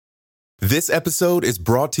This episode is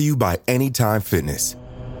brought to you by Anytime Fitness.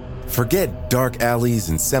 Forget dark alleys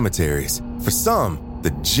and cemeteries. For some,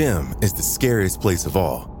 the gym is the scariest place of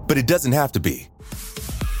all, but it doesn't have to be.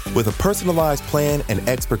 With a personalized plan and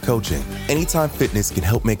expert coaching, Anytime Fitness can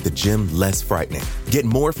help make the gym less frightening. Get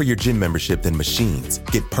more for your gym membership than machines.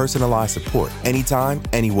 Get personalized support anytime,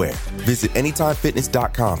 anywhere. Visit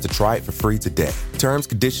AnytimeFitness.com to try it for free today. Terms,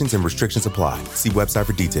 conditions, and restrictions apply. See website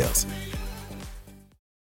for details.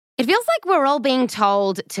 It feels like we're all being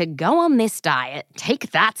told to go on this diet,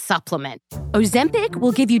 take that supplement. Ozempic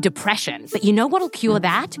will give you depression, but you know what'll cure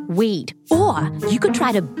that? Weed. Or you could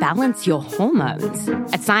try to balance your hormones.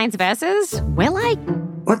 At Science Versus, we're like,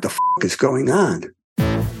 what the f*** is going on?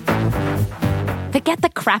 Forget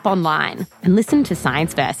the crap online and listen to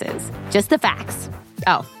Science Versus. Just the facts.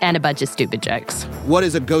 Oh, and a bunch of stupid jokes. What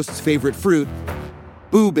is a ghost's favorite fruit?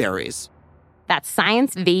 Blueberries. That's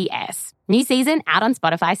Science VS. New season out on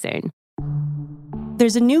Spotify soon.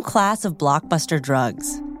 There's a new class of blockbuster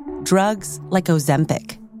drugs. Drugs like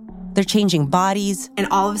Ozempic. They're changing bodies. And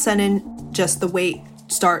all of a sudden, just the weight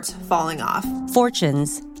starts falling off.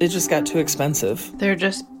 Fortunes. It just got too expensive. They're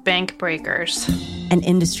just bank breakers. And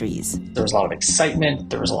industries. There was a lot of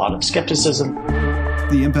excitement. There was a lot of skepticism.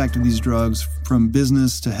 The impact of these drugs from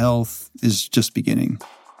business to health is just beginning.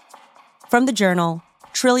 From the Journal,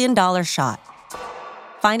 $1 Trillion Shot.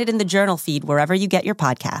 Find it in the Journal feed wherever you get your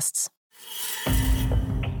podcasts.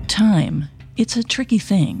 Time. It's a tricky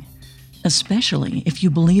thing, especially if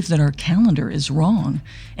you believe that our calendar is wrong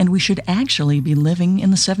and we should actually be living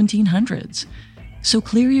in the 1700s. So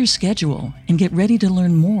clear your schedule and get ready to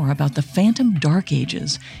learn more about the phantom dark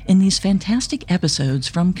ages in these fantastic episodes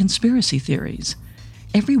from Conspiracy Theories.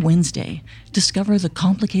 Every Wednesday, discover the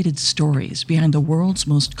complicated stories behind the world's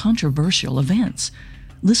most controversial events.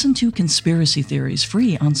 Listen to Conspiracy Theories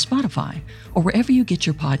free on Spotify or wherever you get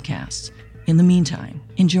your podcasts. In the meantime,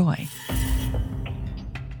 enjoy.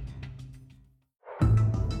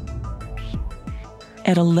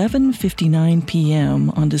 At 11:59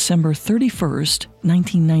 p.m. on December 31st,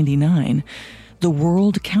 1999, the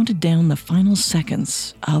world counted down the final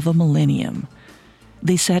seconds of a millennium.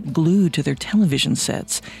 They sat glued to their television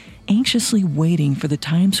sets, anxiously waiting for the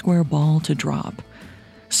Times Square ball to drop.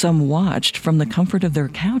 Some watched from the comfort of their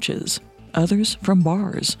couches, others from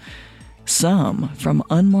bars. Some from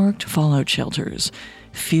unmarked fallout shelters,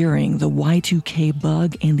 fearing the Y2K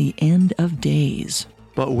bug and the end of days.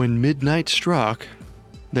 But when midnight struck,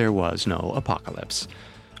 there was no apocalypse.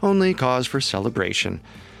 Only cause for celebration.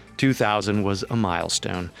 2000 was a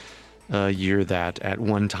milestone. A year that at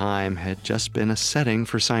one time had just been a setting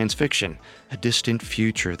for science fiction, a distant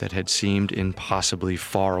future that had seemed impossibly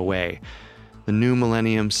far away. The new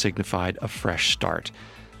millennium signified a fresh start,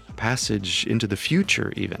 a passage into the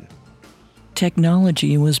future even.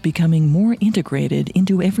 Technology was becoming more integrated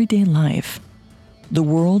into everyday life. The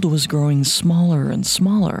world was growing smaller and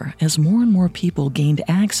smaller as more and more people gained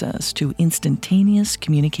access to instantaneous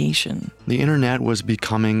communication. The internet was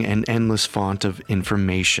becoming an endless font of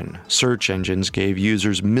information. Search engines gave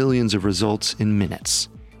users millions of results in minutes.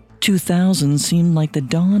 2000 seemed like the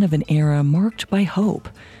dawn of an era marked by hope.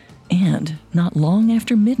 And not long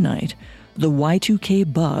after midnight, the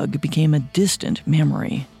Y2K bug became a distant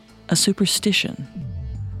memory, a superstition.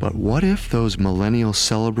 But what if those millennial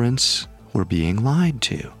celebrants were being lied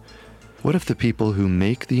to? What if the people who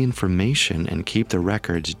make the information and keep the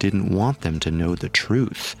records didn't want them to know the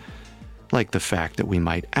truth? Like the fact that we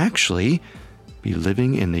might actually be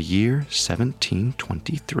living in the year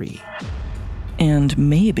 1723. And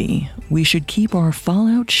maybe we should keep our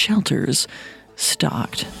fallout shelters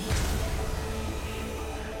stocked.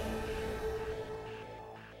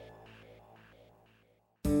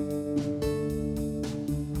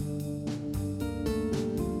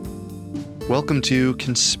 Welcome to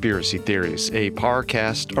Conspiracy Theories, a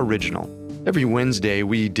Parcast original. Every Wednesday,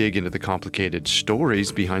 we dig into the complicated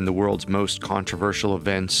stories behind the world's most controversial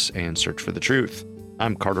events and search for the truth.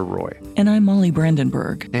 I'm Carter Roy. And I'm Molly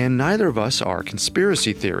Brandenburg. And neither of us are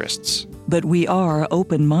conspiracy theorists. But we are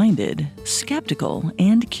open-minded, skeptical,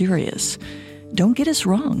 and curious. Don't get us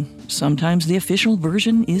wrong. Sometimes the official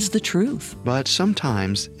version is the truth. But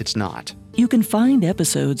sometimes it's not. You can find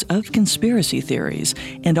episodes of Conspiracy Theories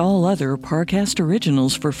and all other Parcast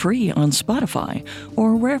originals for free on Spotify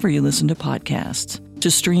or wherever you listen to podcasts. To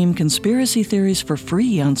stream Conspiracy Theories for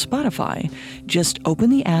free on Spotify, just open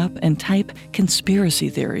the app and type Conspiracy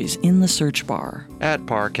Theories in the search bar. At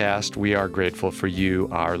Parcast, we are grateful for you,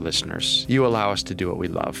 our listeners. You allow us to do what we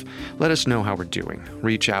love. Let us know how we're doing.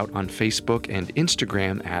 Reach out on Facebook and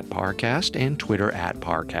Instagram at Parcast and Twitter at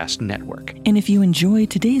Parcast Network. And if you enjoyed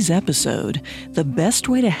today's episode, the best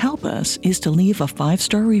way to help us is to leave a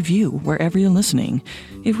 5-star review wherever you're listening.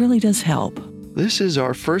 It really does help. This is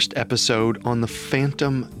our first episode on the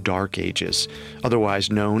Phantom Dark Ages, otherwise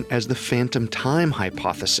known as the Phantom Time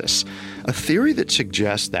Hypothesis, a theory that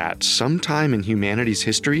suggests that sometime in humanity's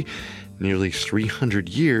history, nearly 300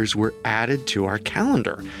 years were added to our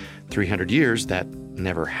calendar, 300 years that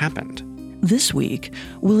never happened. This week,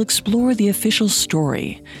 we'll explore the official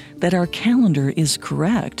story that our calendar is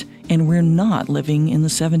correct and we're not living in the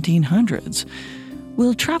 1700s.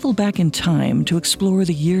 We'll travel back in time to explore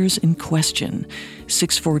the years in question,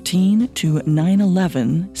 614 to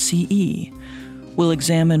 911 CE. We'll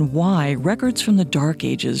examine why records from the Dark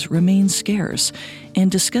Ages remain scarce and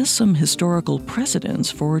discuss some historical precedents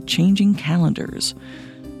for changing calendars.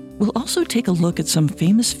 We'll also take a look at some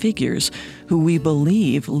famous figures who we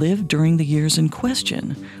believe lived during the years in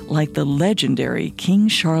question, like the legendary King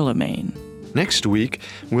Charlemagne. Next week,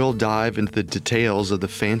 we'll dive into the details of the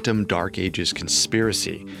Phantom Dark Ages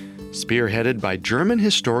conspiracy, spearheaded by German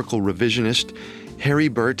historical revisionist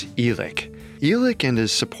Heribert Ehlich. Ehlich and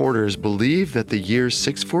his supporters believe that the years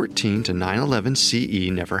 614 to 911 CE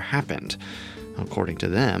never happened. According to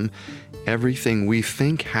them, everything we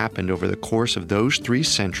think happened over the course of those 3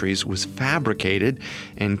 centuries was fabricated,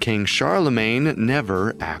 and King Charlemagne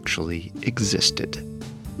never actually existed.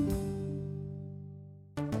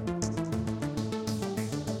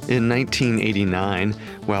 In 1989,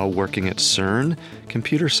 while working at CERN,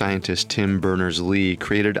 computer scientist Tim Berners-Lee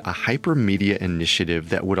created a hypermedia initiative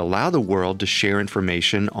that would allow the world to share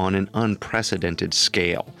information on an unprecedented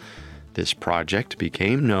scale. This project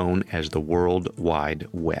became known as the World Wide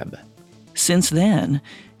Web. Since then,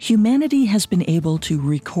 humanity has been able to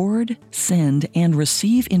record, send, and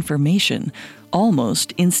receive information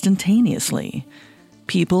almost instantaneously.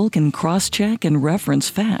 People can cross-check and reference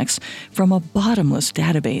facts from a bottomless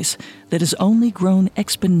database that has only grown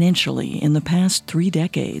exponentially in the past 3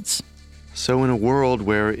 decades. So in a world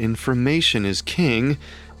where information is king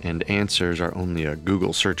and answers are only a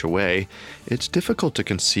Google search away, it's difficult to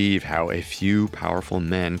conceive how a few powerful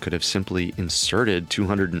men could have simply inserted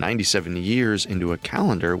 297 years into a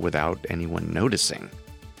calendar without anyone noticing.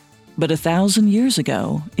 But 1,000 years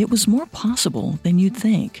ago, it was more possible than you'd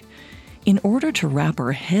think. In order to wrap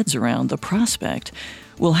our heads around the prospect,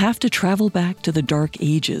 we'll have to travel back to the Dark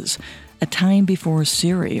Ages, a time before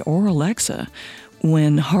Siri or Alexa,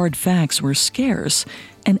 when hard facts were scarce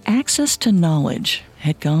and access to knowledge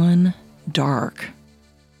had gone dark.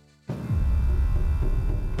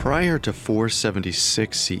 Prior to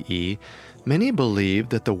 476 CE, many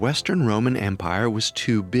believed that the Western Roman Empire was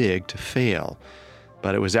too big to fail.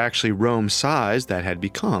 But it was actually Rome's size that had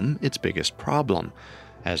become its biggest problem.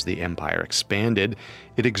 As the empire expanded,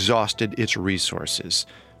 it exhausted its resources.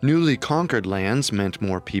 Newly conquered lands meant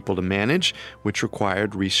more people to manage, which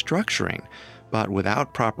required restructuring. But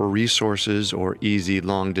without proper resources or easy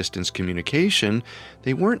long-distance communication,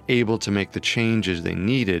 they weren't able to make the changes they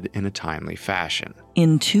needed in a timely fashion.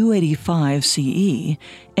 In 285 CE,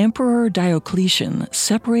 Emperor Diocletian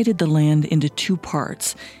separated the land into 2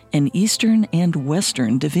 parts, an eastern and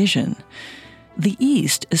western division. The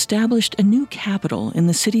East established a new capital in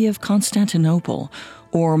the city of Constantinople,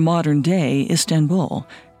 or modern-day Istanbul,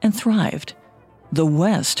 and thrived. The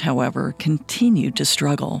West, however, continued to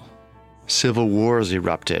struggle. Civil wars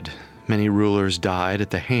erupted. Many rulers died at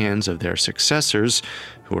the hands of their successors,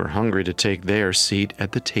 who were hungry to take their seat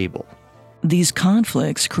at the table. These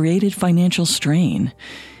conflicts created financial strain.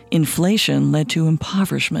 Inflation led to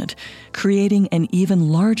impoverishment, creating an even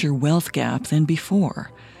larger wealth gap than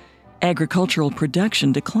before. Agricultural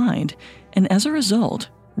production declined, and as a result,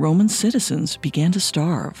 Roman citizens began to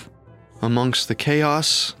starve. Amongst the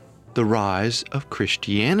chaos, the rise of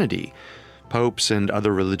Christianity. Popes and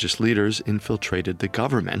other religious leaders infiltrated the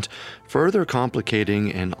government, further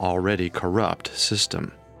complicating an already corrupt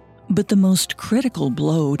system. But the most critical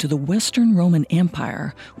blow to the Western Roman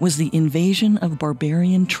Empire was the invasion of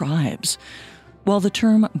barbarian tribes. While the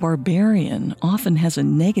term barbarian often has a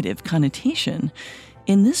negative connotation,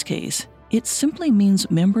 in this case, it simply means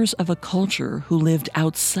members of a culture who lived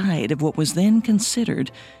outside of what was then considered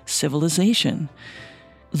civilization.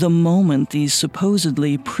 The moment these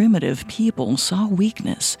supposedly primitive people saw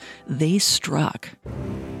weakness, they struck.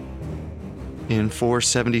 In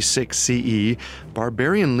 476 CE,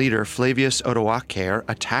 barbarian leader Flavius Odoacer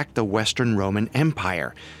attacked the Western Roman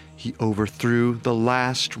Empire. He overthrew the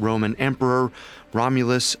last Roman emperor,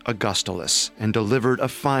 Romulus Augustulus, and delivered a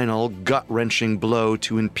final gut-wrenching blow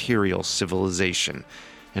to imperial civilization.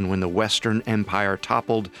 And when the Western Empire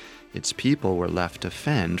toppled, its people were left to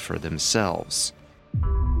fend for themselves.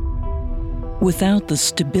 Without the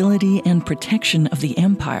stability and protection of the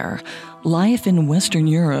empire, life in Western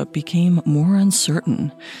Europe became more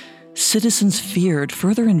uncertain. Citizens feared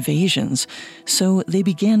further invasions, so they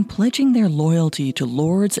began pledging their loyalty to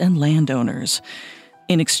lords and landowners.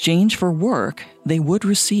 In exchange for work, they would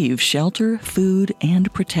receive shelter, food,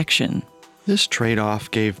 and protection. This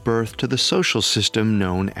trade-off gave birth to the social system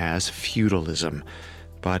known as feudalism.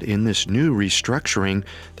 But in this new restructuring,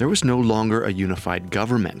 there was no longer a unified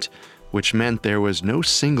government, which meant there was no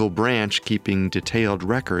single branch keeping detailed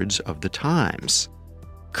records of the times.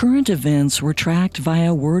 Current events were tracked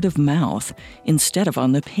via word of mouth instead of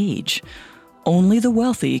on the page. Only the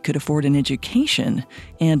wealthy could afford an education,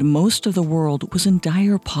 and most of the world was in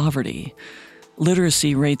dire poverty.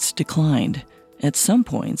 Literacy rates declined. At some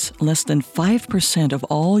points, less than 5% of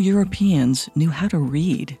all Europeans knew how to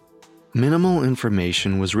read. Minimal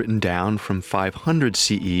information was written down from 500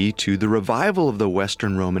 CE to the revival of the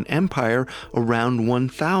Western Roman Empire around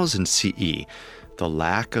 1000 CE. The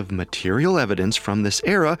lack of material evidence from this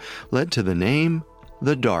era led to the name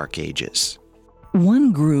the Dark Ages.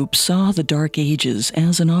 One group saw the Dark Ages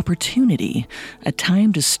as an opportunity, a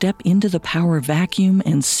time to step into the power vacuum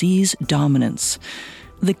and seize dominance.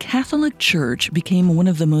 The Catholic Church became one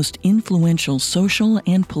of the most influential social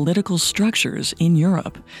and political structures in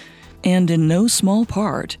Europe, and in no small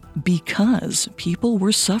part because people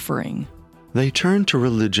were suffering. They turned to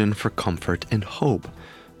religion for comfort and hope.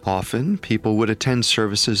 Often, people would attend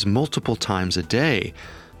services multiple times a day,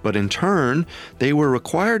 but in turn, they were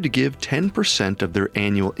required to give 10% of their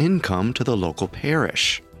annual income to the local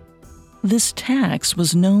parish. This tax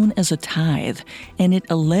was known as a tithe, and it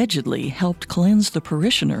allegedly helped cleanse the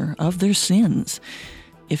parishioner of their sins.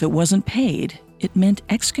 If it wasn't paid, it meant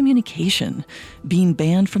excommunication, being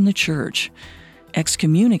banned from the church.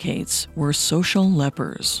 Excommunicates were social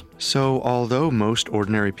lepers. So, although most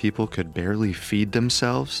ordinary people could barely feed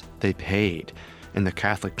themselves, they paid. And the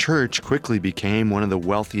Catholic Church quickly became one of the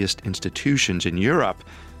wealthiest institutions in Europe,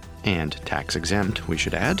 and tax-exempt, we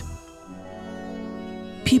should add.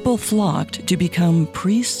 People flocked to become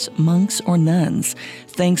priests, monks, or nuns,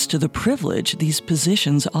 thanks to the privilege these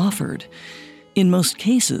positions offered. In most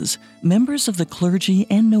cases, members of the clergy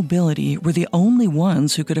and nobility were the only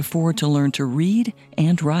ones who could afford to learn to read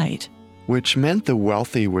and write. Which meant the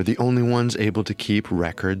wealthy were the only ones able to keep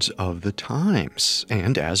records of the times.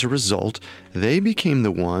 And as a result, they became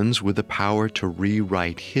the ones with the power to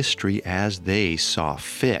rewrite history as they saw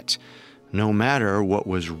fit, no matter what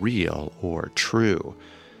was real or true.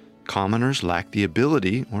 Commoners lacked the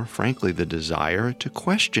ability, or frankly the desire, to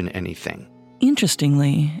question anything.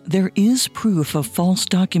 Interestingly, there is proof of false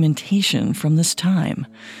documentation from this time.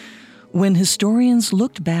 When historians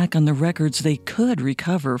looked back on the records they could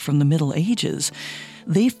recover from the Middle Ages,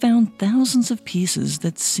 they found thousands of pieces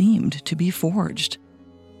that seemed to be forged.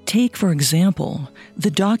 Take, for example,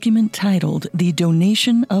 the document titled The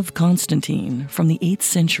Donation of Constantine from the 8th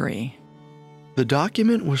century. The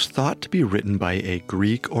document was thought to be written by a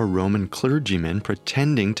Greek or Roman clergyman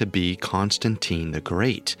pretending to be Constantine the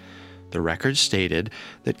Great. The record stated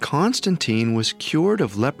that Constantine was cured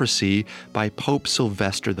of leprosy by Pope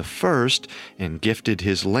Sylvester I and gifted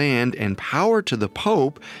his land and power to the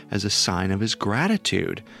Pope as a sign of his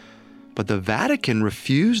gratitude. But the Vatican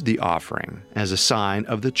refused the offering as a sign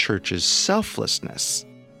of the Church's selflessness.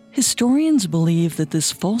 Historians believe that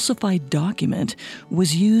this falsified document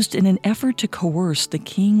was used in an effort to coerce the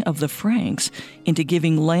king of the Franks into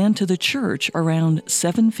giving land to the Church around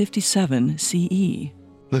 757 CE.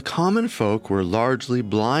 The common folk were largely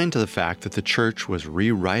blind to the fact that the Church was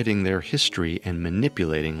rewriting their history and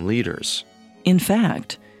manipulating leaders. In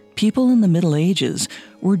fact, people in the Middle Ages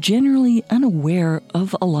were generally unaware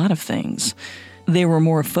of a lot of things. They were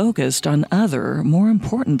more focused on other, more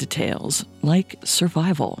important details, like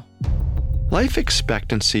survival. Life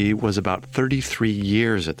expectancy was about 33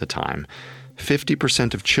 years at the time.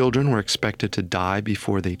 50% of children were expected to die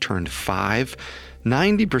before they turned 5.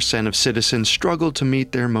 90% of citizens struggled to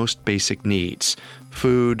meet their most basic needs: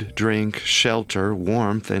 food, drink, shelter,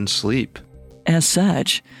 warmth, and sleep. As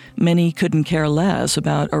such, many couldn't care less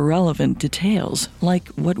about irrelevant details, like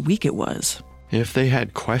what week it was. If they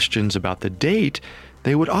had questions about the date,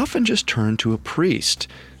 they would often just turn to a priest.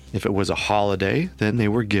 If it was a holiday, then they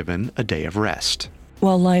were given a day of rest.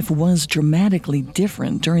 While life was dramatically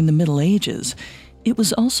different during the Middle Ages, it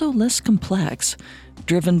was also less complex,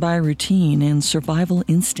 driven by routine and survival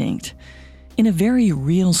instinct. In a very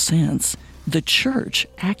real sense, the church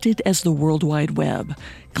acted as the World Wide Web,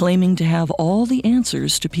 claiming to have all the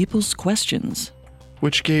answers to people's questions.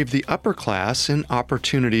 Which gave the upper class an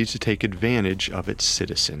opportunity to take advantage of its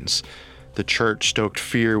citizens. The church stoked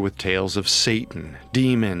fear with tales of Satan,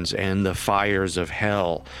 demons, and the fires of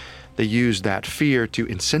hell. They used that fear to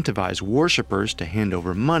incentivize worshippers to hand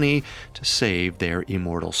over money to save their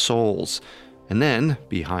immortal souls. And then,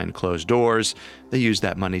 behind closed doors, they used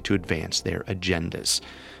that money to advance their agendas.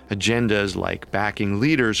 Agendas like backing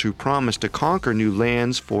leaders who promised to conquer new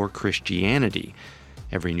lands for Christianity.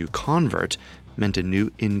 Every new convert meant a new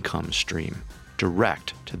income stream,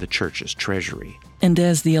 direct to the church's treasury. And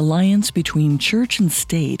as the alliance between church and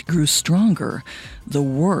state grew stronger, the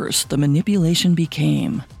worse the manipulation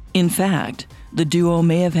became. In fact, the duo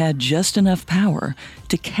may have had just enough power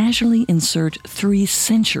to casually insert 3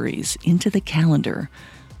 centuries into the calendar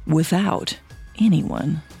without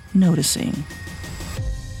anyone noticing.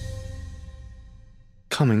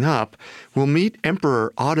 Coming up, we'll meet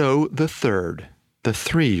Emperor Otto III, the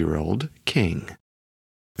 3-year-old king.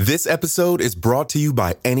 This episode is brought to you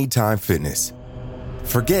by Anytime Fitness.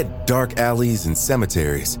 Forget dark alleys and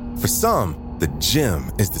cemeteries. For some, the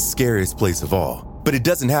gym is the scariest place of all. But it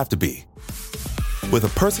doesn't have to be. With a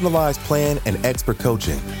personalized plan and expert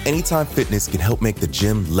coaching, Anytime Fitness can help make the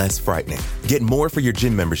gym less frightening. Get more for your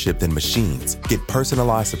gym membership than machines. Get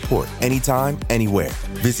personalized support anytime, anywhere.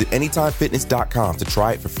 Visit AnytimeFitness.com to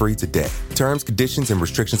try it for free today. Terms, conditions, and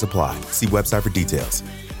restrictions apply. See website for details.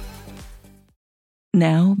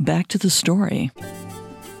 Now, back to the story.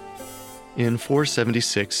 In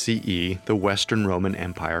 476 CE, the Western Roman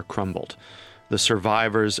Empire crumbled. The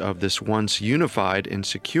survivors of this once unified and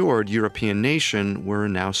secured European nation were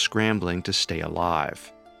now scrambling to stay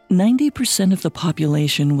alive. 90% of the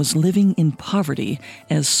population was living in poverty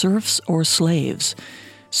as serfs or slaves.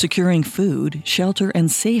 Securing food, shelter, and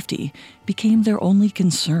safety became their only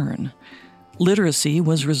concern. Literacy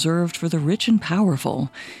was reserved for the rich and powerful,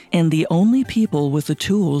 and the only people with the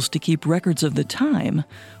tools to keep records of the time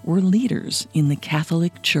were leaders in the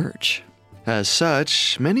Catholic Church. As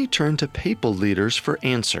such, many turned to papal leaders for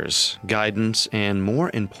answers, guidance, and more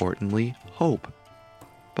importantly, hope.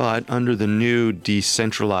 But under the new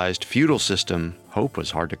decentralized feudal system, hope was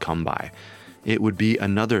hard to come by. It would be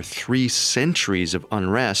another 3 centuries of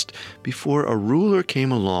unrest before a ruler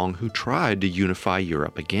came along who tried to unify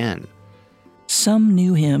Europe again. Some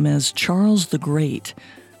knew him as Charles the Great.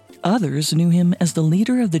 Others knew him as the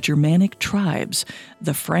leader of the Germanic tribes,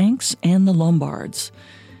 the Franks and the Lombards.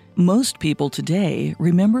 Most people today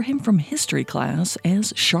remember him from history class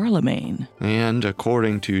as Charlemagne. And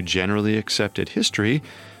according to generally accepted history,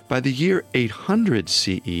 by the year 800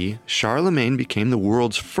 CE, Charlemagne became the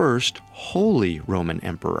world's first Holy Roman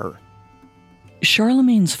Emperor.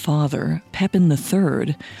 Charlemagne's father, Pepin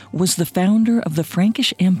III, was the founder of the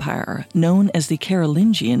Frankish Empire, known as the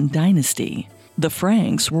Carolingian dynasty. The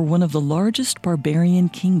Franks were one of the largest barbarian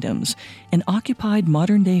kingdoms and occupied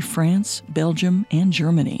modern-day France, Belgium, and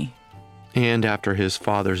Germany. And after his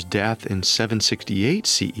father's death in 768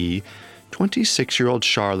 CE, 26-year-old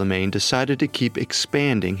Charlemagne decided to keep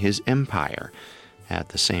expanding his empire. At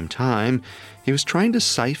the same time, he was trying to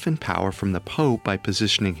siphon power from the Pope by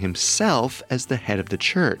positioning himself as the head of the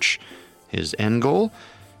church. His end goal?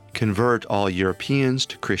 Convert all Europeans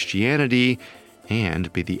to Christianity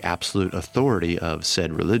and be the absolute authority of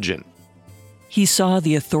said religion. He saw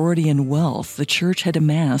the authority and wealth the church had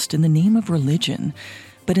amassed in the name of religion,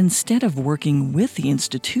 but instead of working with the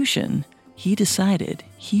institution, he decided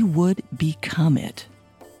he would become it.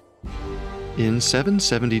 In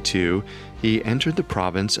 772, he entered the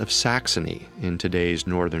province of Saxony in today's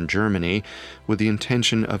northern Germany with the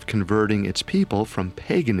intention of converting its people from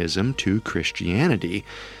paganism to Christianity,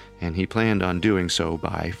 and he planned on doing so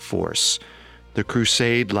by force. The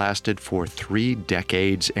crusade lasted for 3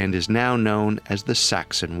 decades and is now known as the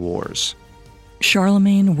Saxon Wars.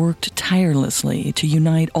 Charlemagne worked tirelessly to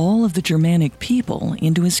unite all of the Germanic people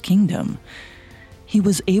into his kingdom. He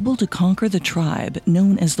was able to conquer the tribe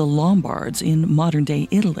known as the Lombards in modern-day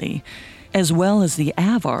Italy, as well as the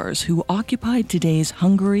Avars who occupied today's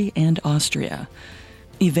Hungary and Austria.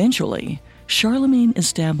 Eventually, Charlemagne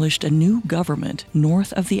established a new government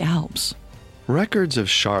north of the Alps. Records of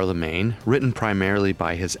Charlemagne, written primarily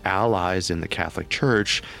by his allies in the Catholic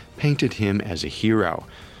Church, painted him as a hero,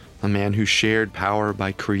 a man who shared power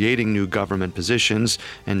by creating new government positions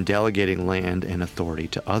and delegating land and authority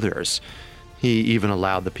to others. He even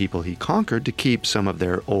allowed the people he conquered to keep some of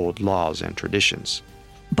their old laws and traditions.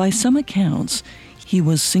 By some accounts, he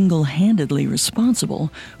was single-handedly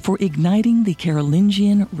responsible for igniting the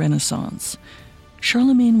Carolingian Renaissance.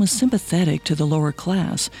 Charlemagne was sympathetic to the lower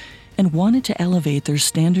class and wanted to elevate their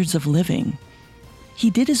standards of living. He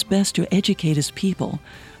did his best to educate his people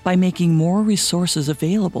by making more resources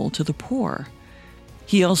available to the poor.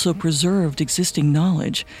 He also preserved existing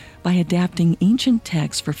knowledge by adapting ancient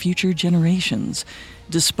texts for future generations,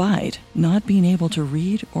 despite not being able to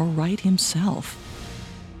read or write himself.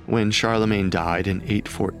 When Charlemagne died in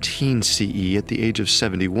 814 CE at the age of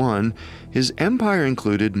 71, his empire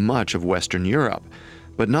included much of Western Europe,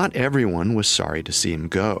 but not everyone was sorry to see him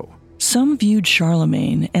go. Some viewed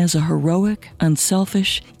Charlemagne as a heroic,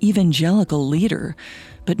 unselfish, evangelical leader,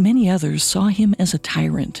 but many others saw him as a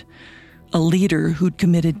tyrant, a leader who'd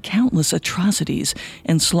committed countless atrocities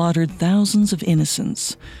and slaughtered thousands of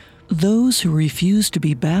innocents. Those who refused to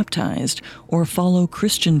be baptized or follow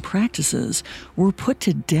Christian practices were put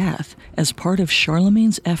to death as part of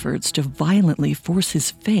Charlemagne's efforts to violently force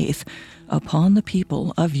his faith upon the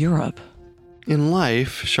people of Europe. In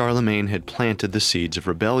life, Charlemagne had planted the seeds of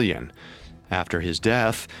rebellion. After his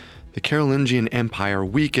death, the Carolingian Empire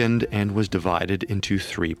weakened and was divided into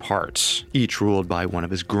 3 parts, each ruled by one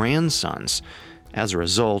of his grandsons. As a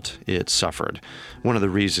result, it suffered. One of the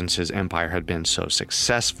reasons his empire had been so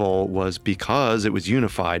successful was because it was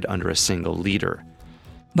unified under a single leader.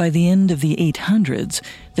 By the end of the 800s,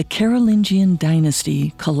 the Carolingian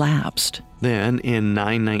dynasty collapsed. Then, in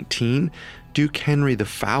 919, Duke Henry the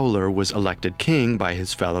Fowler was elected king by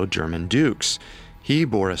his fellow German dukes. He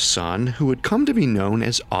bore a son who would come to be known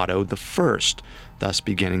as Otto I, thus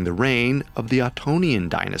beginning the reign of the Ottonian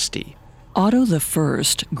dynasty. Otto I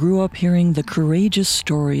grew up hearing the courageous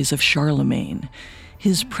stories of Charlemagne.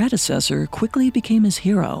 His predecessor quickly became his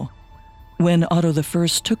hero. When Otto I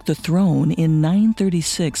took the throne in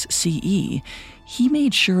 936 CE, he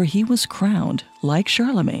made sure he was crowned, like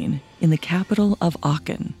Charlemagne, in the capital of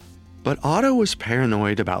Aachen. But Otto was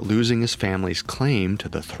paranoid about losing his family's claim to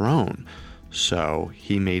the throne, so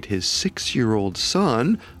he made his 6-year-old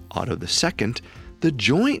son, Otto II, the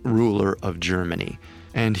joint ruler of Germany,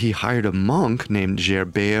 and he hired a monk named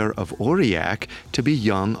Gerbert of Aurillac to be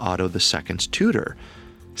young Otto II's tutor.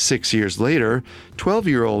 6 years later,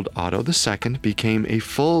 12-year-old Otto II became a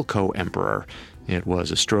full co-emperor. It was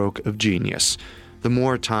a stroke of genius. The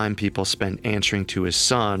more time people spent answering to his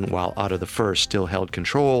son while Otto I still held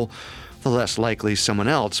control, the less likely someone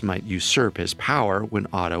else might usurp his power when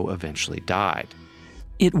Otto eventually died.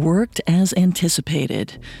 It worked as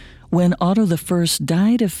anticipated. When Otto I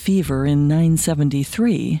died of fever in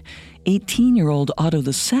 973, 18-year-old Otto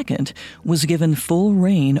II was given full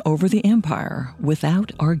reign over the empire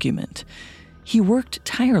without argument. He worked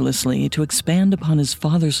tirelessly to expand upon his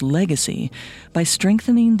father's legacy by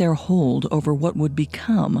strengthening their hold over what would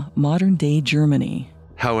become modern-day Germany.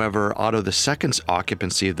 However, Otto II's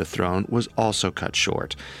occupancy of the throne was also cut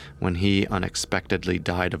short when he unexpectedly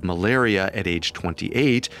died of malaria at age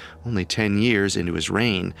 28, only 10 years into his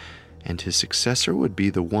reign, and his successor would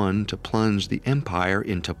be the one to plunge the empire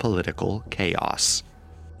into political chaos.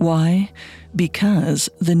 Why? Because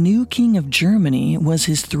the new king of Germany was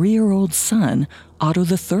his 3-year-old son, Otto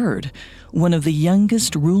III, one of the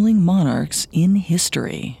youngest ruling monarchs in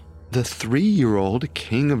history. The 3-year-old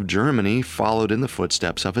king of Germany followed in the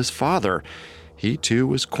footsteps of his father. He too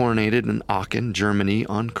was coronated in Aachen, Germany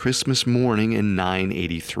on Christmas morning in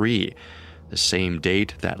 983. The same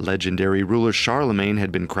date that legendary ruler Charlemagne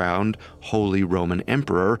had been crowned Holy Roman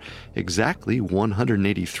Emperor, exactly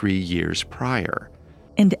 183 years prior.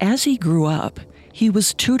 And as he grew up, he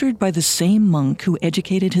was tutored by the same monk who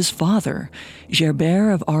educated his father,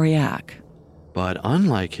 Gerbert of Aurillac. But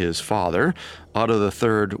unlike his father, Otto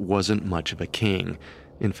III wasn't much of a king.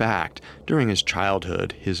 In fact, during his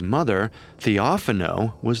childhood, his mother,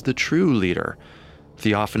 Theophano, was the true leader.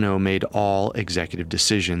 Theophano made all executive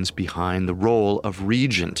decisions behind the role of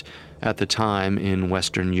regent. At the time, in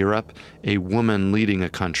Western Europe, a woman leading a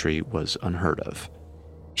country was unheard of.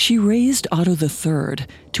 She raised Otto III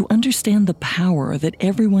to understand the power that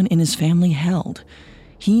everyone in his family held.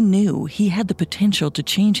 He knew he had the potential to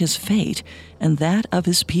change his fate and that of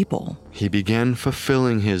his people. He began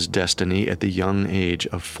fulfilling his destiny at the young age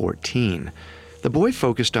of 14. The boy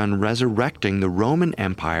focused on resurrecting the Roman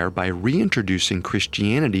Empire by reintroducing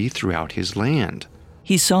Christianity throughout his land.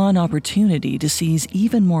 He saw an opportunity to seize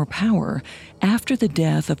even more power after the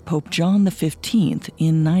death of Pope John XV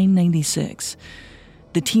in 996.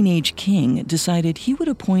 The teenage king decided he would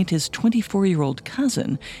appoint his 24-year-old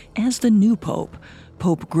cousin as the new pope,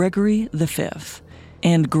 Pope Gregory V.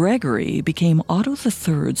 And Gregory became Otto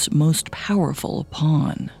III's most powerful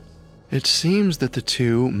pawn. It seems that the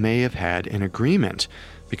two may have had an agreement,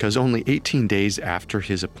 because only 18 days after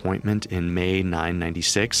his appointment in May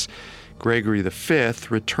 996, Gregory V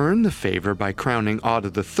returned the favor by crowning Otto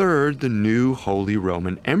III the new Holy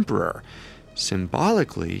Roman Emperor.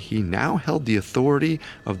 Symbolically, he now held the authority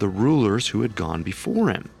of the rulers who had gone before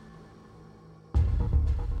him.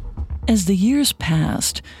 As the years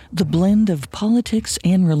passed, the blend of politics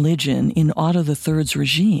and religion in Otto III's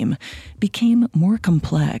regime became more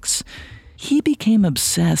complex. He became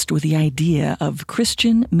obsessed with the idea of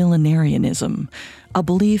Christian millenarianism, a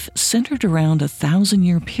belief centered around a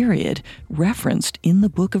 1,000-year period referenced in the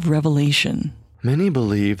Book of Revelation. Many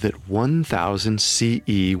believe that 1000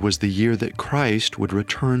 CE was the year that Christ would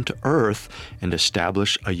return to Earth and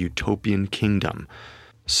establish a utopian kingdom.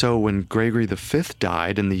 So when Gregory V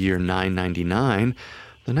died in the year 999,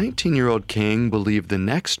 the 19-year-old king believed the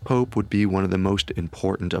next pope would be one of the most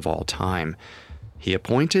important of all time. He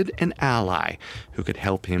appointed an ally who could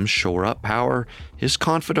help him shore up power, his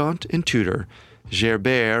confidant and tutor,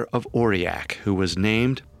 Gerbert of Aurillac, who was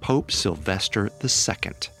named Pope Sylvester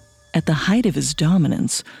II. At the height of his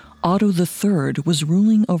dominance, Otto III was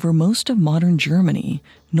ruling over most of modern Germany,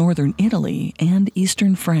 northern Italy, and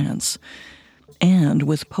eastern France. And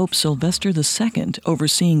with Pope Sylvester II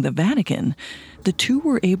overseeing the Vatican, the two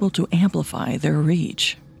were able to amplify their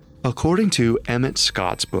reach. According to Emmett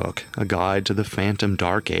Scott's book, A Guide to the Phantom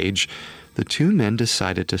Dark Age, the two men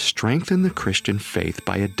decided to strengthen the Christian faith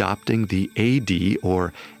by adopting the AD,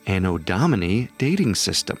 or Anno Domini, dating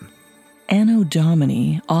system. Anno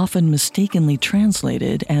Domini, often mistakenly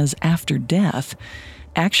translated as after death,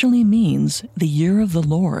 actually means the year of the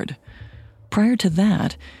Lord. Prior to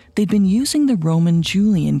that, they'd been using the Roman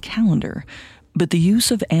Julian calendar, but the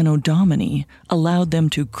use of Anno Domini allowed them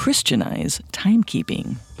to Christianize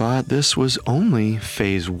timekeeping. But this was only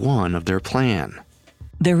phase one of their plan.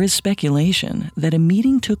 There is speculation that a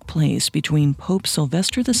meeting took place between Pope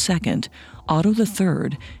Sylvester II, Otto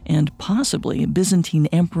III, and possibly Byzantine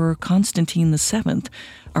Emperor Constantine VII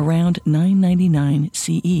around 999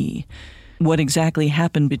 CE. What exactly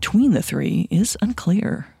happened between the three is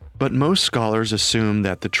unclear. But most scholars assume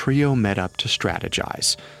that the trio met up to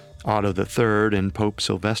strategize. Otto III and Pope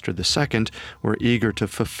Sylvester II were eager to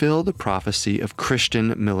fulfill the prophecy of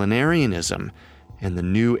Christian millenarianism, and the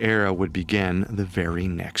new era would begin the very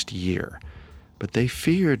next year. But they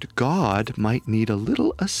feared God might need a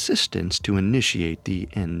little assistance to initiate the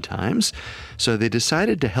end times, so they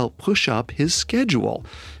decided to help push up his schedule.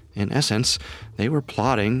 In essence, they were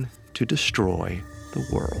plotting to destroy the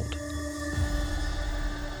world.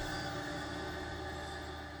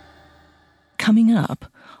 Coming up,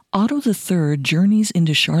 Otto III journeys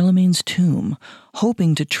into Charlemagne's tomb,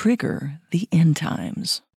 hoping to trigger the end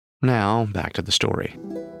times. Now, back to the story.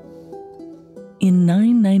 In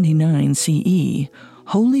 999 CE,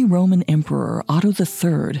 Holy Roman Emperor Otto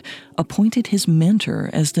III appointed his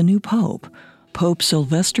mentor as the new pope, Pope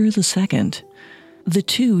Sylvester II. The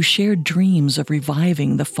two shared dreams of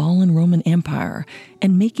reviving the fallen Roman Empire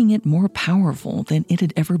and making it more powerful than it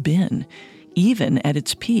had ever been, even at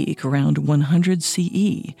its peak around 100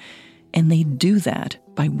 CE, and they'd do that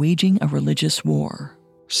by waging a religious war.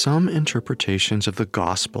 Some interpretations of the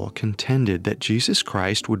gospel contended that Jesus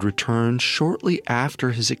Christ would return shortly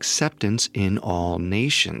after his acceptance in all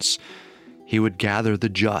nations. He would gather the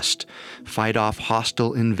just, fight off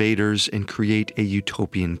hostile invaders, and create a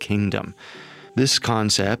utopian kingdom. This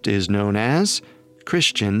concept is known as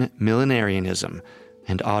Christian millenarianism,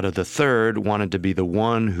 and Otto III wanted to be the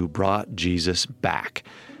one who brought Jesus back.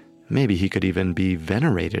 Maybe he could even be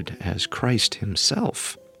venerated as Christ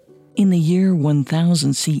himself. In the year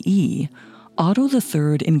 1000 CE, Otto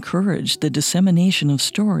III encouraged the dissemination of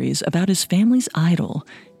stories about his family's idol,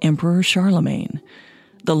 Emperor Charlemagne.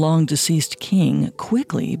 The long-deceased king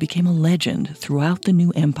quickly became a legend throughout the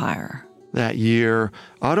new empire. That year,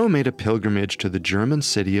 Otto made a pilgrimage to the German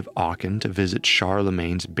city of Aachen to visit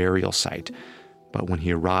Charlemagne's burial site. But when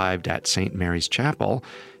he arrived at St. Mary's Chapel,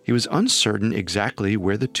 he was uncertain exactly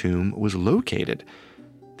where the tomb was located.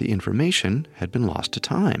 The information had been lost to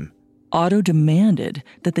time. Otto demanded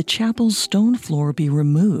that the chapel's stone floor be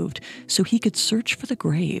removed so he could search for the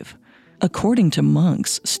grave. According to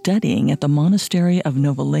monks studying at the monastery of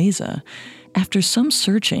Novalesa, after some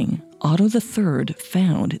searching, Otto III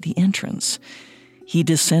found the entrance. He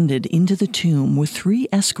descended into the tomb with 3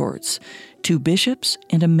 escorts, 2 bishops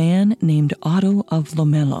and a man named Otto of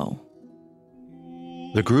Lomello.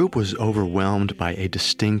 The group was overwhelmed by a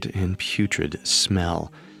distinct and putrid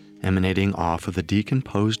smell emanating off of the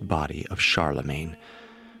decomposed body of Charlemagne.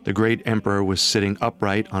 The great emperor was sitting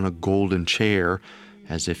upright on a golden chair,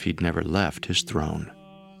 as if he'd never left his throne.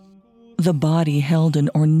 The body held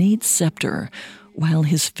an ornate scepter, while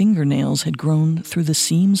his fingernails had grown through the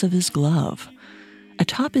seams of his glove.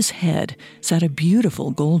 Atop his head sat a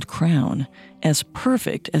beautiful gold crown, as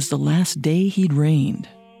perfect as the last day he'd reigned.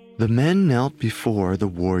 The men knelt before the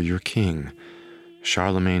warrior king.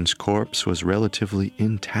 Charlemagne's corpse was relatively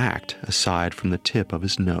intact, aside from the tip of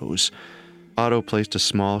his nose. Otto placed a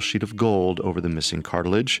small sheet of gold over the missing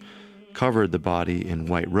cartilage, covered the body in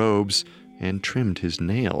white robes, and trimmed his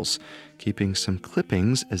nails, keeping some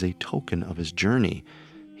clippings as a token of his journey.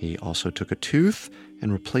 He also took a tooth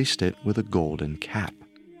and replaced it with a golden cap.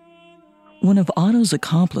 One of Otto's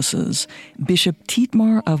accomplices, Bishop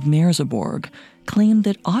Tietmar of Merseburg, claimed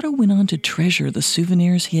that Otto went on to treasure the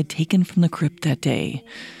souvenirs he had taken from the crypt that day.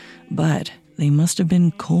 But they must have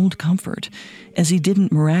been cold comfort, as he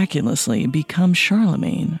didn't miraculously become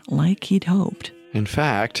Charlemagne like he'd hoped. In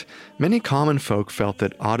fact, many common folk felt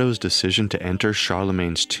that Otto's decision to enter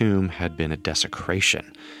Charlemagne's tomb had been a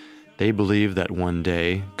desecration. They believed that one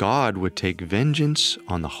day God would take vengeance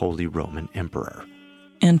on the Holy Roman Emperor.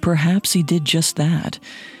 And perhaps he did just that,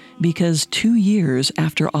 because 2 years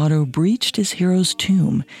after Otto breached his hero's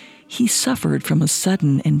tomb, he suffered from a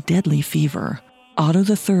sudden and deadly fever. Otto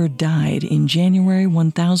III died in January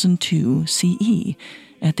 1002 CE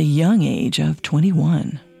at the young age of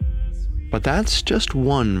 21. But that's just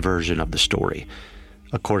one version of the story.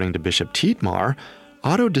 According to Bishop Tietmar,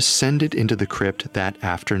 Otto descended into the crypt that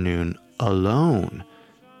afternoon alone,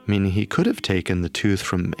 meaning he could have taken the tooth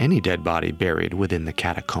from any dead body buried within the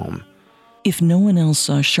catacomb. If no one else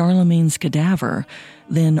saw Charlemagne's cadaver,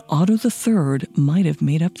 then Otto III might have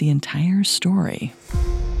made up the entire story.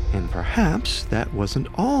 And perhaps that wasn't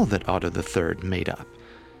all that Otto III made up.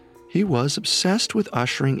 He was obsessed with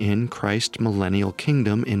ushering in Christ's millennial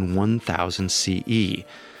kingdom in 1000 CE.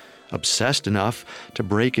 Obsessed enough to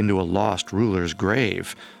break into a lost ruler's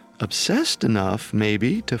grave. Obsessed enough,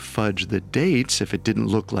 maybe, to fudge the dates if it didn't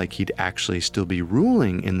look like he'd actually still be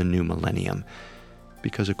ruling in the new millennium.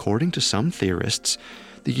 Because according to some theorists,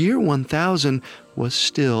 the year 1000 was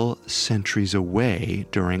still centuries away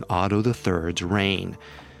during Otto III's reign.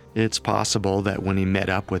 It's possible that when he met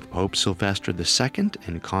up with Pope Sylvester II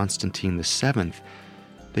and Constantine VII,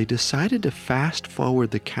 they decided to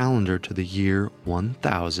fast-forward the calendar to the year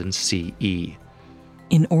 1000 CE.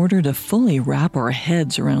 In order to fully wrap our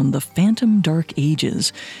heads around the phantom dark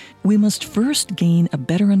ages, we must first gain a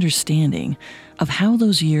better understanding of how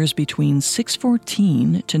those years between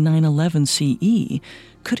 614 to 911 CE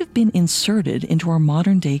could have been inserted into our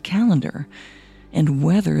modern-day calendar, and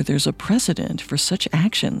whether there's a precedent for such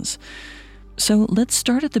actions. So let's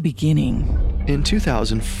start at the beginning. In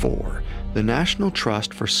 2004, the National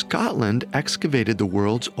Trust for Scotland excavated the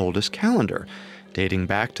world's oldest calendar, dating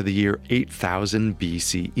back to the year 8000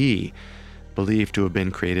 BCE. Believed to have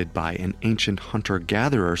been created by an ancient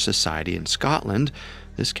hunter-gatherer society in Scotland,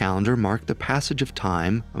 this calendar marked the passage of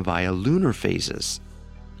time via lunar phases.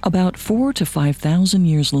 About 4,000 to 5,000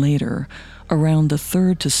 years later, around the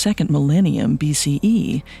 3rd to 2nd millennium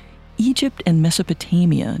BCE, Egypt and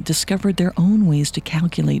Mesopotamia discovered their own ways to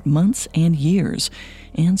calculate months and years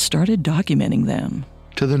and started documenting them.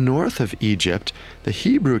 To the north of Egypt, the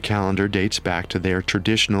Hebrew calendar dates back to their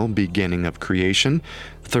traditional beginning of creation,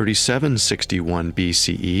 3761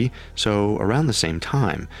 BCE, so around the same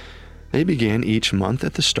time. They began each month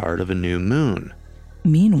at the start of a new moon.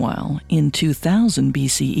 Meanwhile, in 2000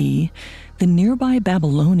 BCE, the nearby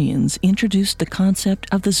Babylonians introduced the concept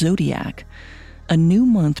of the zodiac. A new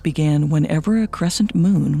month began whenever a crescent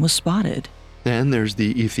moon was spotted. Then there's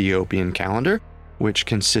the Ethiopian calendar, which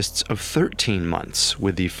consists of 13 months,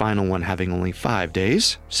 with the final one having only 5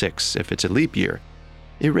 days, 6 if it's a leap year.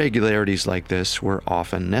 Irregularities like this were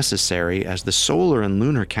often necessary as the solar and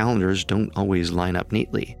lunar calendars don't always line up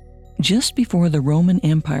neatly. Just before the Roman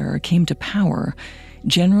Empire came to power,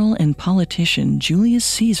 general and politician Julius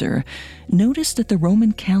Caesar noticed that the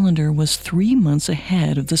Roman calendar was 3 months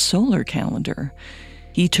ahead of the solar calendar.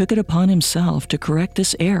 He took it upon himself to correct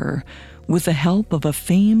this error with the help of a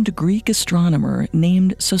famed Greek astronomer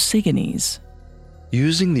named Sosigenes.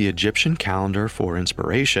 Using the Egyptian calendar for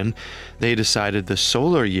inspiration, they decided the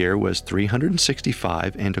solar year was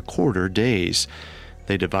 365 and a quarter days.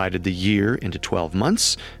 They divided the year into 12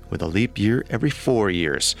 months, with a leap year every 4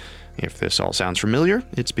 years. If this all sounds familiar,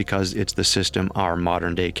 it's because it's the system our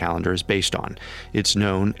modern-day calendar is based on. It's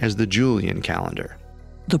known as the Julian calendar.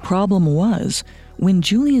 The problem was, when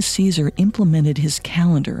Julius Caesar implemented his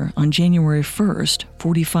calendar on January 1st,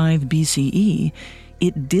 45 BCE,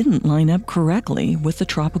 it didn't line up correctly with the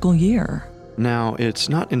tropical year. Now, it's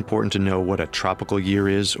not important to know what a tropical year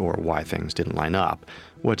is or why things didn't line up.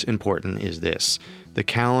 What's important is this. The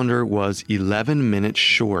calendar was 11 minutes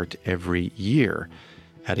short every year,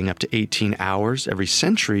 adding up to 18 hours every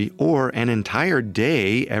century or an entire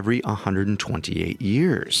day every 128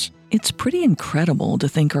 years. It's pretty incredible to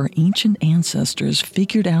think our ancient ancestors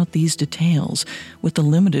figured out these details with the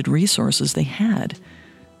limited resources they had.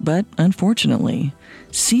 But unfortunately,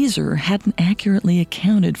 Caesar hadn't accurately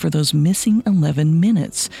accounted for those missing 11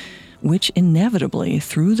 minutes, which inevitably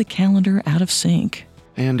threw the calendar out of sync.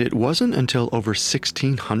 And it wasn't until over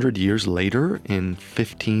 1,600 years later, in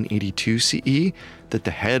 1582 CE, that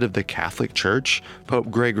the head of the Catholic Church, Pope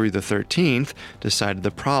Gregory XIII, decided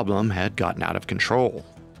the problem had gotten out of control.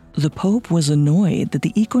 The Pope was annoyed that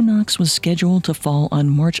the equinox was scheduled to fall on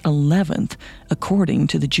March 11th, according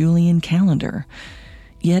to the Julian calendar.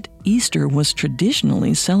 Yet Easter was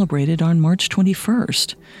traditionally celebrated on March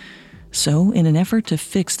 21st. So, in an effort to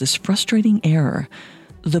fix this frustrating error,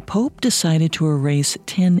 the Pope decided to erase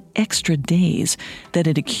 10 extra days that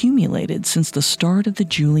had accumulated since the start of the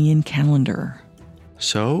Julian calendar.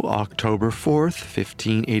 So, October 4th,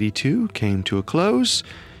 1582 came to a close,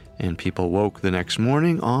 and people woke the next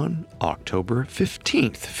morning on October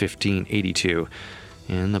 15th, 1582.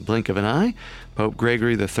 In the blink of an eye, Pope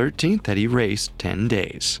Gregory XIII had erased 10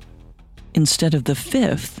 days. Instead of the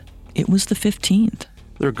 5th, it was the 15th.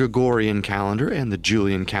 The Gregorian calendar and the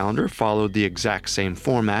Julian calendar followed the exact same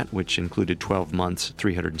format, which included 12 months,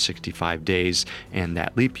 365 days, and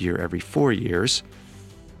that leap year every 4 years.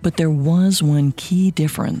 But there was one key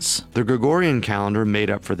difference. The Gregorian calendar made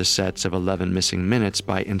up for the sets of 11 missing minutes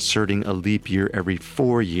by inserting a leap year every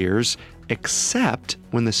 4 years, except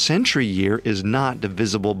when the century year is not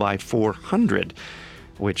divisible by 400,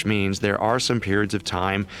 which means there are some periods of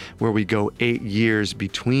time where we go 8 years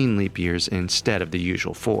between leap years instead of the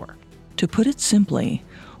usual 4. To put it simply,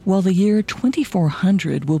 while the year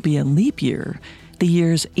 2400 will be a leap year, the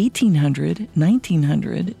years 1800,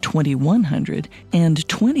 1900, 2100, and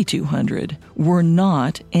 2200 were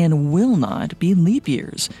not and will not be leap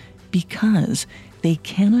years because they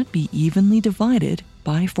cannot be evenly divided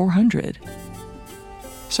by 400.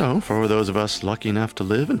 So, for those of us lucky enough to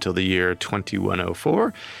live until the year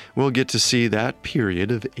 2104, we'll get to see that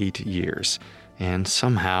period of 8 years. And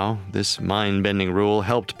somehow, this mind-bending rule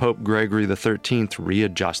helped Pope Gregory XIII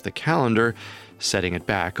readjust the calendar, setting it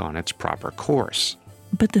back on its proper course.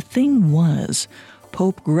 But the thing was,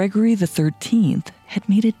 Pope Gregory XIII had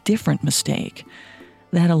made a different mistake.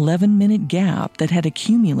 That 11-minute gap that had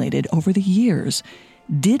accumulated over the years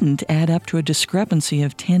didn't add up to a discrepancy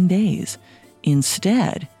of 10 days.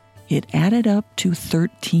 Instead, it added up to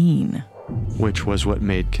 13. Which was what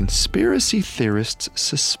made conspiracy theorists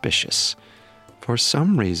suspicious. For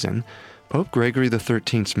some reason, Pope Gregory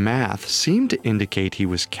XIII's math seemed to indicate he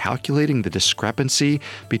was calculating the discrepancy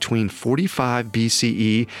between 45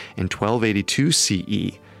 BCE and 1282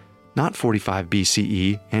 CE, not 45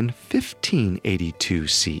 BCE and 1582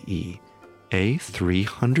 CE. A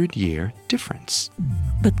 300-year difference.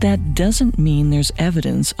 But that doesn't mean there's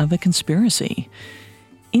evidence of a conspiracy.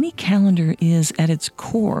 Any calendar is, at its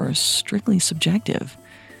core, strictly subjective.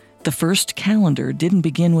 The first calendar didn't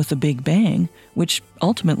begin with the Big Bang, which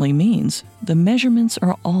ultimately means the measurements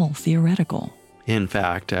are all theoretical. In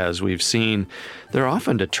fact, as we've seen, they're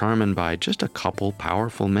often determined by just a couple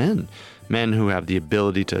powerful men who have the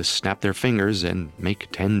ability to snap their fingers and make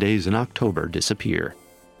 10 days in October disappear.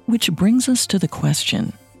 Which brings us to the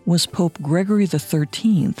question, was Pope Gregory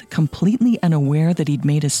XIII completely unaware that he'd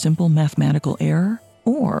made a simple mathematical error?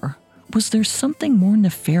 Or was there something more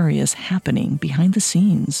nefarious happening behind the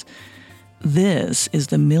scenes? This is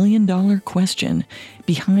the million-dollar question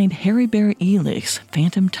behind Heribert Ehrlich's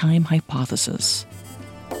phantom time hypothesis.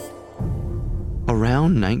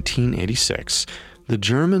 Around 1986, the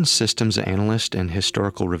German systems analyst and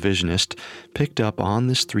historical revisionist picked up on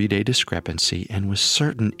this 3-day discrepancy and was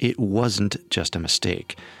certain it wasn't just a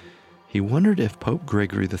mistake. He wondered if Pope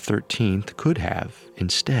Gregory XIII could have,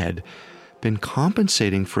 instead, been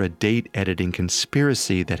compensating for a date-editing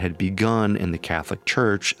conspiracy that had begun in the Catholic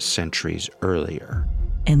Church centuries earlier.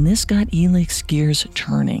 And this got Ehrlich's gears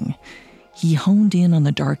turning. He honed in on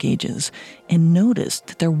the Dark Ages and noticed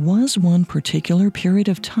that there was one particular period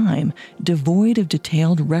of time devoid of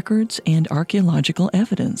detailed records and archaeological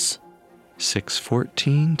evidence.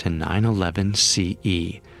 614 to 911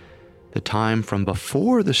 CE, the time from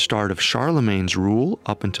before the start of Charlemagne's rule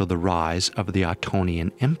up until the rise of the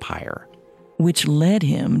Ottonian Empire. Which led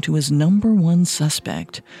him to his number one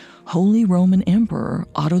suspect, Holy Roman Emperor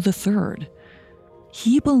Otto III.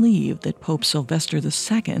 He believed that Pope Sylvester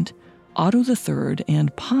II Otto III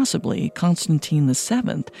and possibly Constantine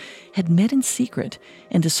VII had met in secret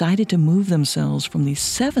and decided to move themselves from the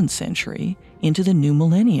 7th century into the new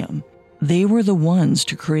millennium. They were the ones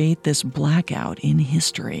to create this blackout in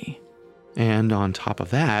history. And on top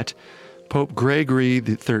of that, Pope Gregory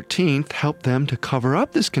XIII helped them to cover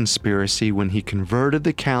up this conspiracy when he converted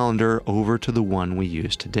the calendar over to the one we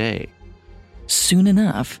use today. Soon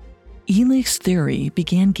enough, Ehrlich's theory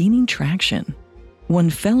began gaining traction. One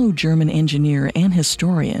fellow German engineer and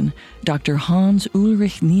historian, Dr. Hans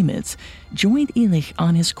Ulrich Niemitz, joined Ehrlich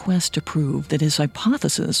on his quest to prove that his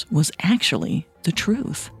hypothesis was actually the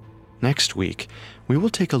truth. Next week, we will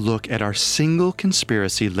take a look at our single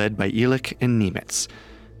conspiracy led by Ehrlich and Niemitz,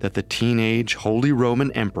 that the teenage Holy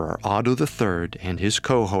Roman Emperor Otto III and his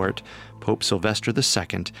cohort, Pope Sylvester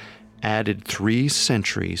II, added 3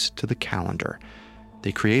 centuries to the calendar.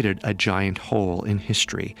 They created a giant hole in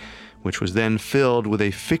history, which was then filled with a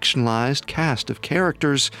fictionalized cast of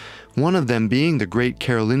characters, one of them being the great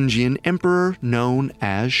Carolingian emperor known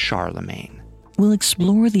as Charlemagne. We'll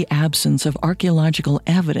explore the absence of archaeological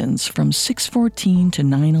evidence from 614 to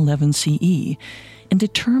 911 CE and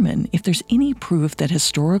determine if there's any proof that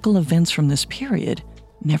historical events from this period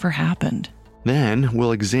never happened. Then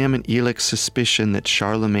we'll examine Ehrlich's suspicion that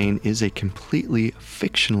Charlemagne is a completely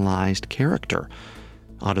fictionalized character.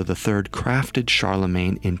 Otto III crafted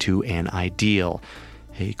Charlemagne into an ideal,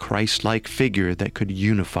 a Christ-like figure that could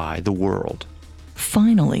unify the world.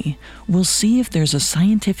 Finally, we'll see if there's a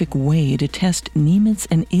scientific way to test Niemitz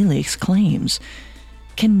and Ehrlich's claims.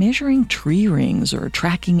 Can measuring tree rings or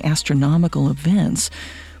tracking astronomical events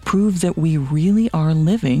prove that we really are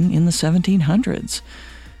living in the 1700s?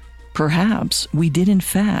 Perhaps we did in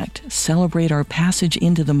fact celebrate our passage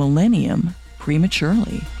into the millennium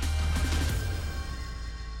prematurely.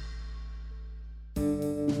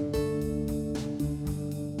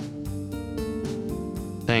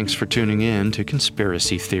 Thanks for tuning in to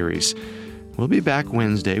Conspiracy Theories. We'll be back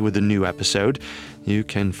Wednesday with a new episode. You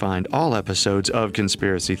can find all episodes of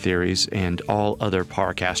Conspiracy Theories and all other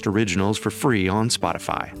Parcast originals for free on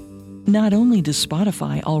Spotify. Not only does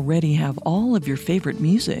Spotify already have all of your favorite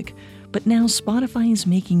music, but now Spotify is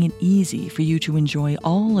making it easy for you to enjoy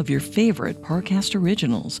all of your favorite Parcast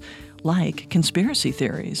originals, like Conspiracy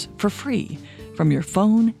Theories, for free from your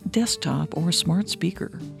phone, desktop, or smart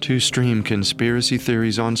speaker. To stream Conspiracy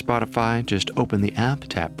Theories on Spotify, just open the app,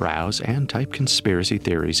 tap Browse, and type Conspiracy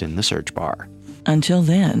Theories in the search bar. Until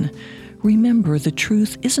then, remember the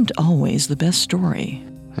truth isn't always the best story.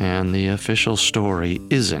 And the official story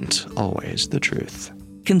isn't always the truth.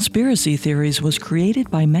 Conspiracy Theories was created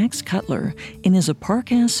by Max Cutler and is a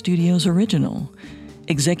Parcast Studios original.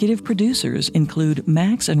 Executive producers include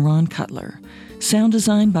Max and Ron Cutler. Sound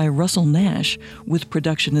design by Russell Nash, with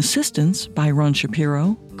production assistance by Ron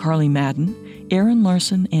Shapiro, Carly Madden, Aaron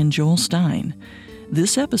Larson, and Joel Stein.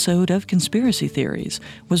 This episode of Conspiracy Theories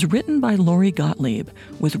was written by Lori Gottlieb,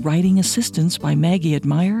 with writing assistance by Maggie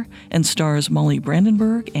Admire, and stars Molly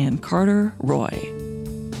Brandenburg and Carter Roy.